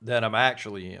that I'm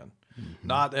actually in,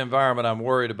 not the environment I'm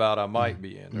worried about I might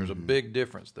be in. There's a big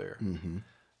difference there.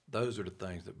 Those are the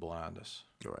things that blind us.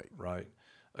 Right.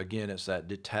 Again, it's that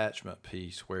detachment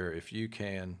piece where if you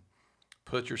can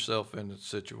put yourself in a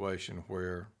situation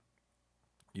where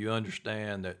you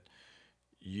understand that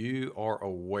you are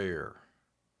aware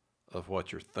of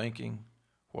what you're thinking,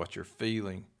 what you're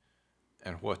feeling,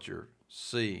 and what you're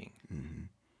seeing,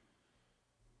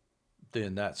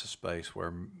 then that's a space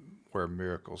where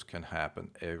miracles can happen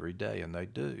every day, and they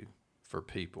do for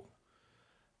people.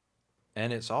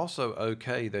 And it's also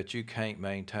okay that you can't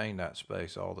maintain that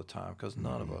space all the time, because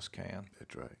none of us can.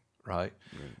 That's right. Right?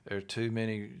 There are too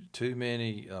many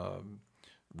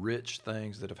rich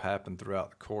things that have happened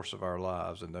throughout the course of our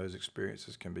lives, and those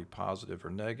experiences can be positive or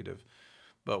negative.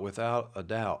 But without a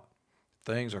doubt,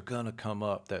 things are going to come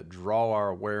up that draw our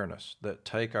awareness, that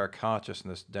take our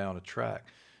consciousness down a track.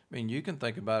 I mean, you can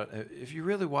think about it. If you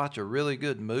really watch a really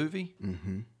good movie,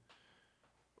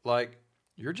 like,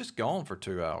 you're just gone for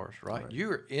 2 hours, right?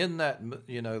 You're in that,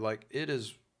 like, it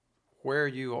is where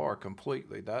you are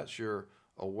completely. That's your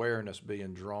awareness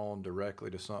being drawn directly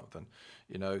to something.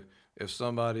 If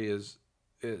somebody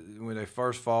when they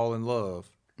first fall in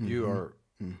love, you are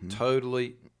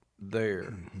totally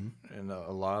there, and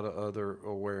a lot of other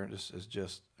awareness is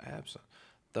just absent.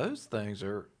 Those things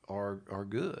are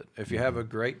good. If you have a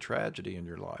great tragedy in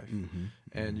your life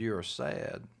and you're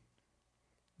sad,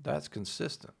 that's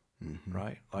consistent,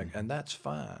 right? Like, and that's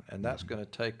fine, and that's going to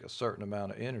take a certain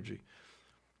amount of energy,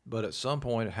 but at some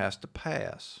point it has to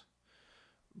pass.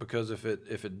 Because if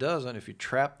it doesn't, if you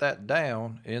trap that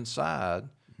down inside,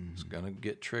 it's going to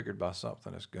get triggered by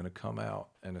something. It's going to come out,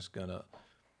 and it's going to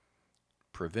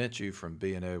prevent you from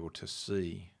being able to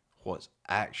see what's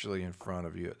actually in front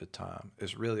of you at the time.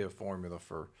 It's really a formula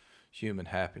for human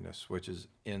happiness, which is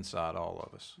inside all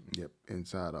of us. Yep,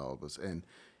 inside all of us. And,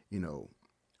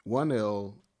 one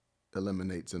L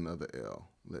eliminates another L.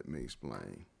 Let me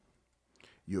explain.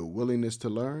 Your willingness to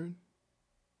learn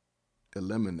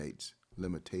eliminates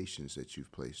limitations that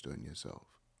you've placed on yourself,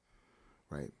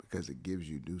 right? Because it gives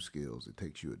you new skills. It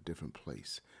takes you a different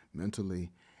place,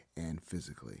 mentally and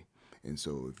physically. And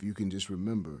so if you can just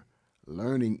remember,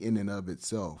 learning in and of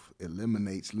itself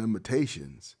eliminates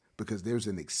limitations, because there's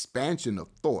an expansion of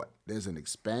thought. There's an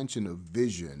expansion of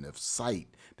vision, of sight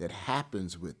that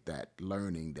happens with that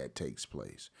learning that takes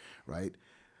place, right?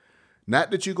 Not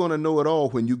that you're going to know it all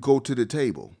when you go to the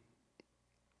table,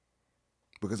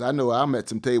 because I know I'm at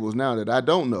some tables now that I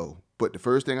don't know. But the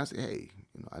first thing I say, hey,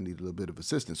 I need a little bit of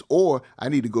assistance, or I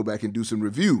need to go back and do some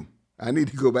review. I need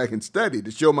to go back and study to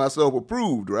show myself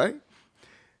approved, right?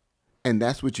 And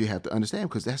that's what you have to understand,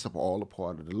 because that's all a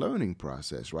part of the learning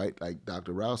process, right? Like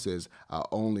Dr. Rao says, our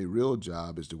only real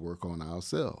job is to work on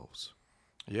ourselves.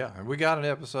 Yeah, and we got an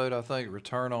episode, I think,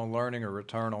 Return on Learning or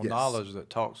Return on Knowledge,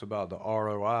 that talks about the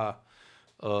ROI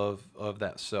of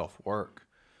that self-work.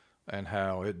 And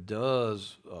how it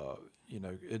does,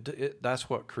 that's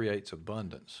what creates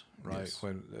abundance, right? Yes.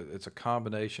 When it's a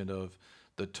combination of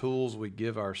the tools we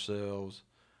give ourselves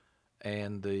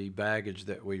and the baggage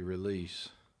that we release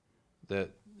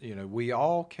that, we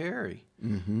all carry.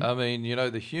 I mean,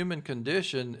 the human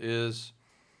condition is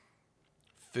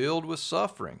filled with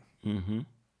suffering,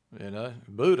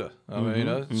 Buddha,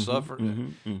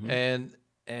 suffering.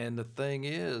 And the thing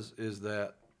is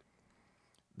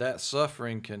that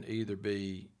suffering can either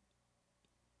be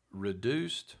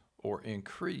reduced or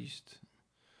increased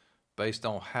based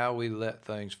on how we let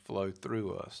things flow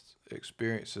through us,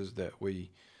 experiences that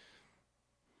we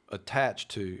attach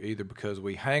to, either because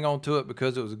we hang on to it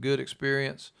because it was a good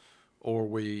experience, or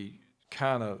we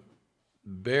kind of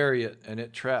bury it and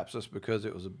it traps us because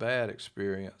it was a bad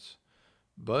experience.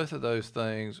 Both of those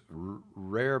things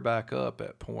rear back up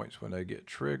at points when they get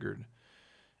triggered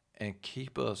and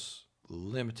keep us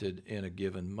limited in a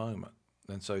given moment.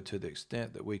 And so to the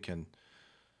extent that we can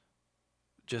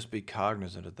just be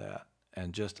cognizant of that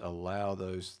and just allow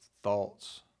those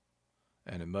thoughts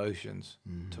and emotions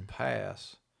to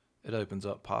pass, it opens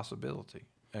up possibility.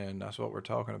 And that's what we're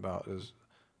talking about is,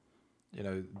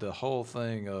 the whole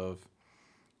thing of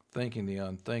thinking the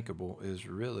unthinkable is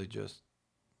really just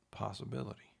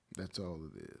possibility. That's all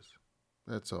it is.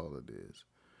 That's all it is.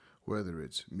 Whether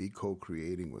it's me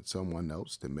co-creating with someone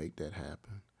else to make that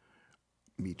happen,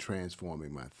 me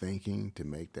transforming my thinking to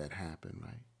make that happen,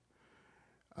 right?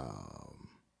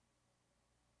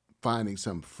 Finding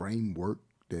some framework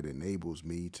that enables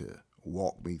me to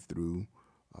walk me through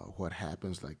what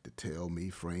happens, like the Tell Me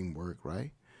framework,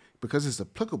 right? Because it's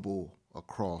applicable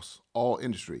across all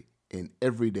industry in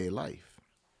everyday life.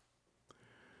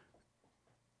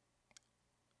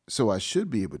 So I should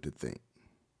be able to think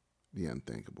the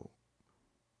unthinkable.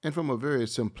 And from a very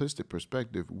simplistic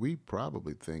perspective, we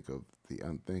probably think of the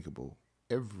unthinkable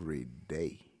every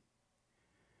day,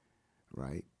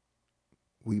 right?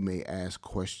 We may ask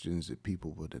questions that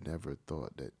people would have never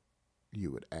thought that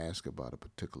you would ask about a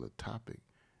particular topic,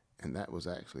 and that was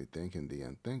actually thinking the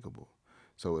unthinkable.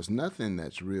 So it's nothing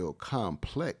that's real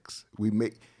complex.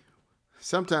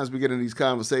 Sometimes we get in these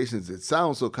conversations, it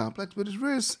sounds so complex, but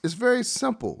it's very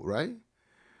simple, right?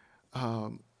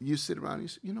 You sit around and you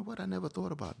say, you know what, I never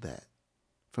thought about that.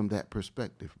 from that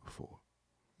perspective before.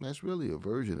 That's really a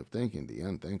version of thinking the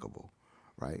unthinkable,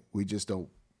 right? We just don't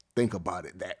think about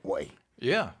it that way.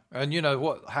 Yeah. And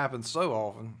what happens so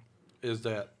often is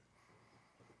that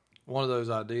one of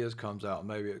those ideas comes out,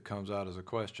 maybe it comes out as a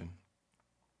question.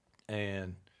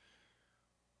 And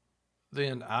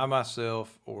then I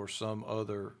myself or some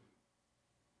other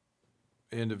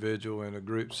individual in a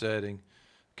group setting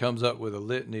comes up with a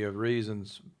litany of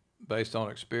reasons based on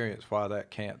experience why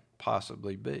that can't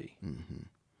possibly be. Mm-hmm.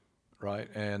 Right?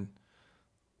 And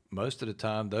most of the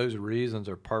time, those reasons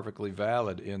are perfectly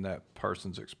valid in that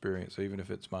person's experience, even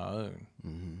if it's my own.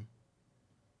 Mm-hmm.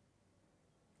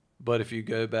 But if you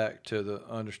go back to the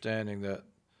understanding that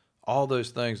all those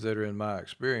things that are in my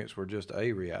experience were just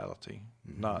a reality,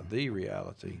 not the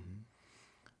reality,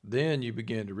 then you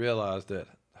begin to realize that,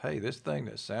 hey, this thing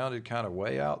that sounded kind of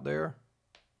way out there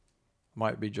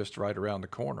might be just right around the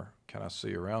corner. Can I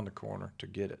see around the corner to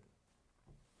get it?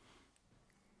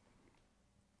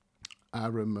 I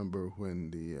remember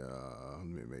when let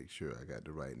me make sure I got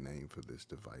the right name for this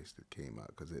device that came out,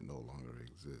 because it no longer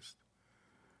exists.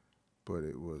 But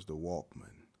it was the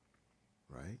Walkman,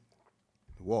 right?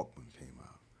 The Walkman came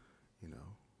out.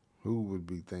 Who would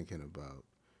be thinking about,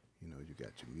 you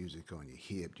got your music on your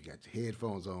hip, you got your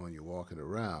headphones on, you're walking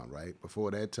around, right? Before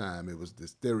that time, it was the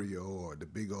stereo or the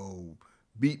big old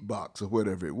beatbox or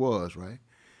whatever it was, right?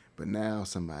 But now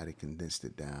somebody condensed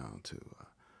it down to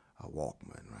a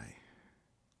Walkman, right?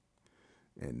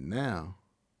 And now,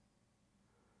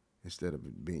 instead of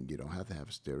it being, you don't have to have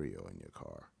a stereo in your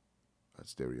car, a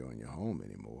stereo in your home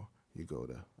anymore. You go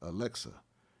to Alexa,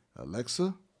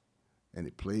 and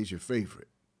it plays your favorite,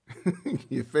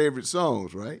 your favorite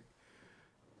songs, right?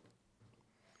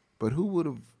 But who would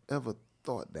have ever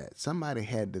thought that? Somebody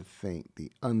had to think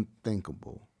the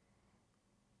unthinkable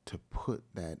to put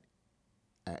that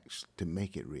to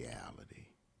make it reality,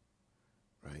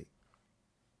 right?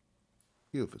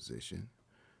 You're a physician.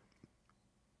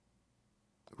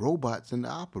 Robots in the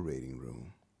operating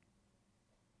room,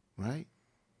 right?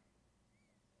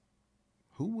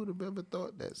 Who would have ever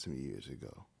thought that some years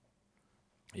ago?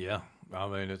 Yeah, I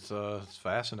mean, it's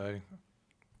fascinating.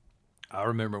 I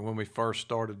remember when we first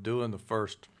started doing the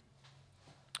first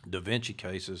Da Vinci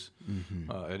cases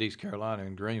at East Carolina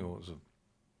in Greenville. It was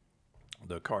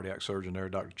the cardiac surgeon there,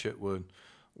 Dr. Chitwood,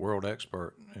 world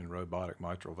expert in robotic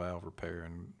mitral valve repair.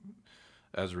 And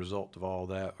as a result of all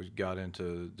that, we got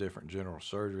into different general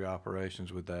surgery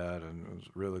operations with that, and it was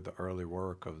really the early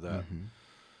work of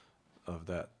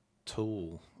that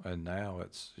tool. And now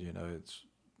it's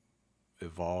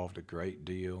evolved a great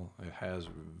deal. It has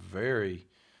very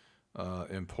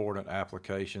important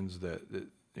applications that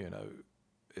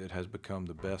it has become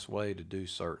the best way to do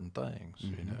certain things.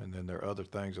 And then there are other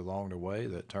things along the way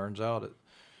that turns out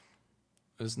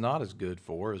it's not as good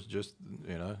for as just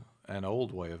an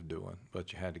old way of doing,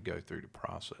 but you had to go through the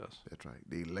process. That's right.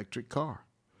 The electric car,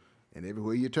 and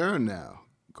everywhere you turn now,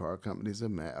 car companies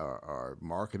are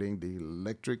marketing the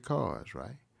electric cars,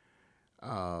 right?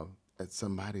 That's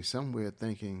somebody somewhere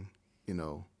thinking,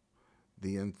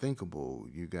 the unthinkable.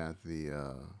 You got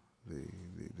the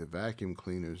vacuum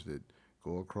cleaners that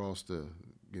go across the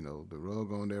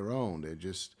rug on their own. They're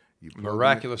just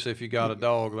miraculous if you got a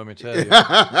dog. Let me tell you,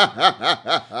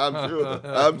 I'm sure.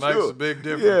 Makes a big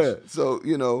difference. Yeah. So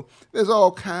there's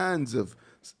all kinds of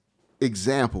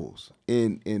examples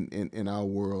in our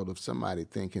world of somebody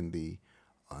thinking the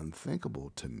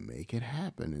unthinkable to make it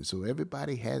happen, and so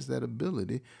everybody has that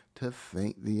ability to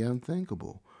think the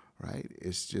unthinkable, right?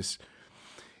 It's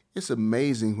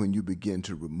amazing when you begin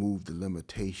to remove the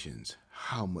limitations,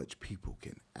 how much people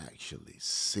can actually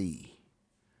see.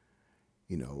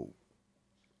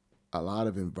 A lot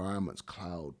of environments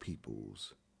cloud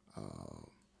people's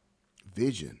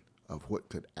vision of what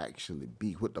could actually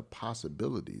be, what the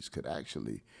possibilities could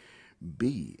actually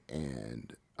be,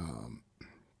 and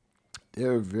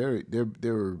there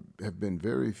have been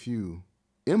very few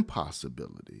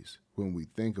impossibilities when we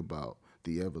think about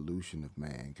the evolution of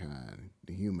mankind,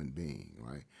 the human being,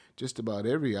 right? Just about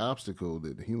every obstacle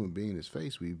that the human being has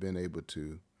faced, we've been able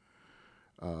to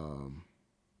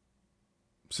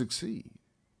succeed.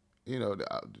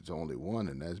 There's only one,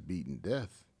 and that's beating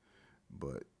death.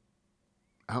 But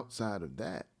outside of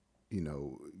that,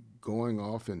 going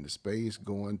off into space,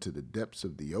 going to the depths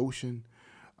of the ocean,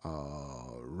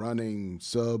 running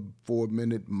sub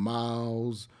 4-minute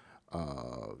miles,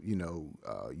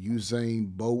 Usain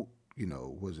Bolt,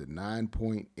 was it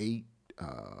 9.8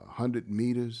 100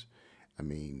 meters? I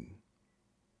mean,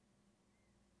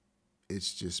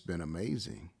 it's just been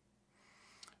amazing.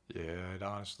 Yeah, it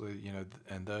honestly,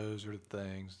 and those are the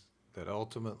things that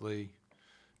ultimately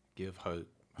give hope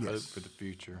hope Yes. for the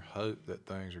future, hope that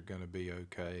things are going to be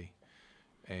okay,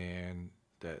 and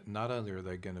that not only are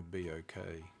they going to be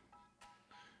okay,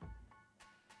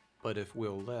 but if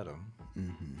we'll let them,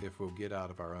 if we'll get out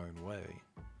of our own way,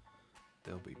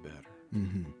 they'll be better.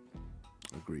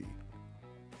 Agreed.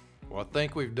 Well, I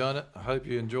think we've done it. I hope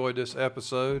you enjoyed this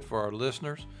episode. For our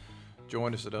listeners,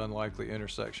 join us at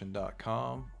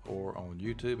unlikelyintersection.com or on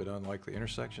YouTube at Unlikely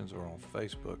Intersections or on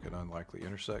Facebook at Unlikely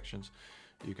Intersections.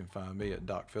 You can find me at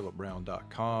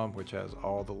docphilipbrown.com, which has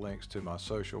all the links to my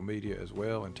social media as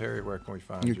well. And Terry, where can we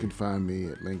find you? You can find me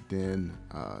at LinkedIn,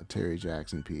 Terry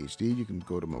Jackson, PhD. You can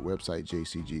go to my website,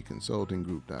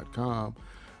 jcgconsultinggroup.com.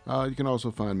 You can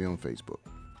also find me on Facebook.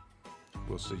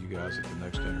 We'll see you guys at the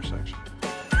next intersection.